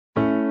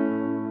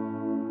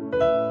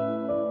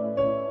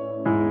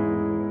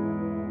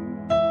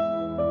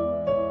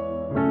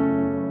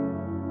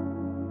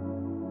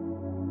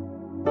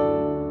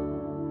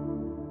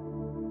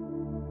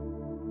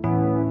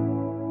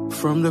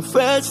From the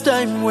first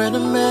time when I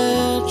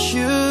met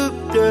you,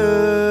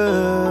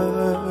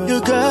 girl, you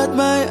got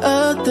my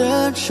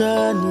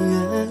attention,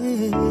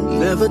 yeah.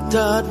 Never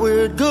thought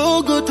we'd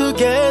go good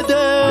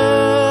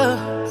together.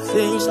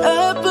 Things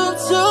happen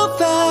so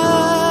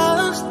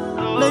fast.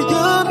 Now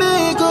you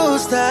make go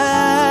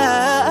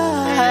style.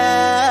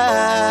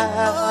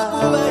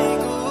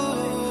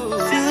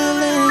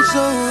 Feeling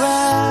so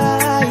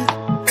right.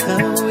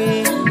 How we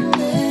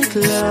make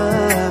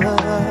love.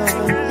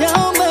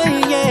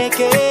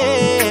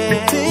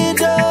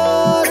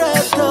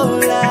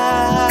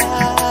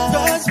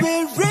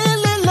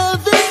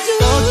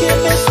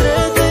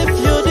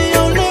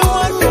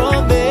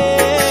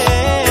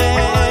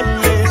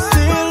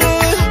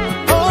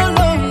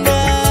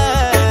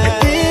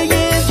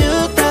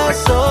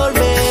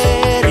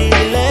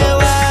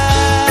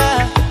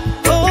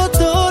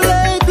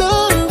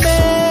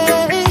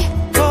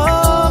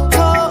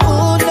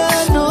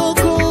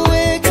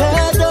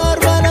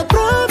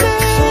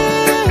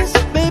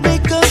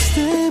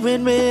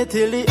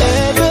 Till the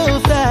end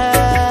of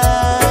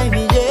time,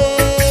 yeah.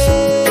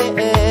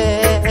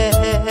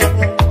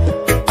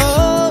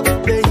 Oh,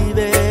 baby,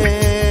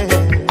 yeah.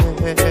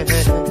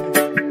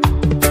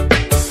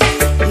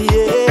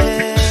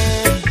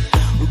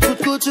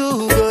 Could you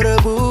go to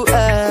boo? I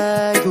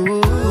go.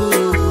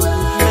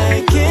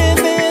 Make it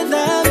me,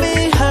 not me.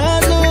 I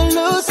don't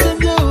lose him.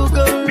 You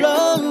go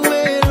long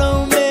way.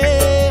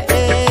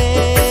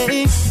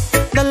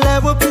 The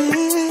level,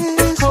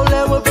 please. Oh,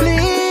 level, please.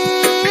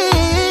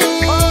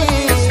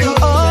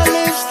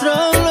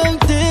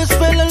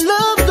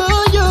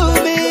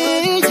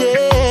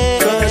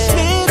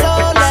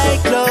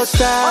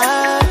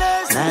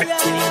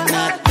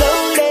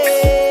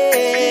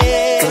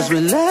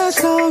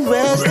 Let's not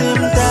rest in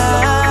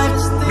time.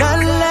 Not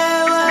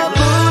let our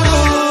boo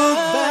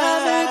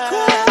baby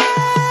cry.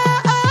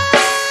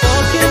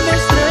 Don't give me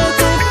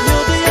strength if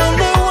you're the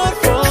only one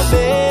for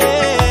me.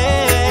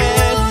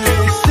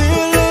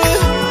 Still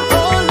live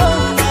all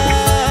on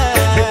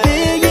night.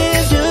 Baby,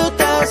 if you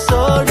that's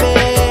all me.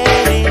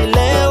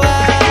 Lewa,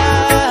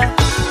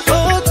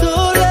 oh, to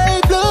lay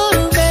blue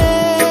me.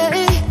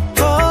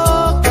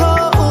 Koko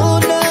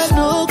una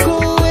no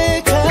kuwe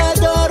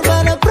kador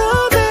mana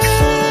promise.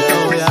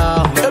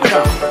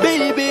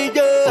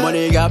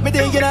 Got me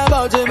thinking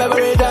about him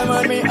every time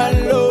when me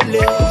unloadly.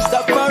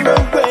 Stop and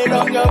run way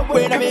long up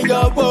when I make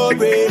up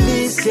worry.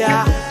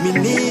 Lisa, me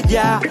need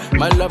ya.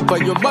 My love for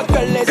you,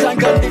 buckleless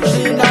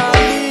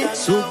unconditionally.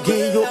 So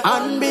give you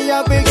and be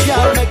a big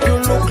girl, make you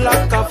look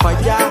like a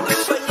fire.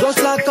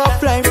 Just like a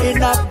flame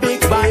in a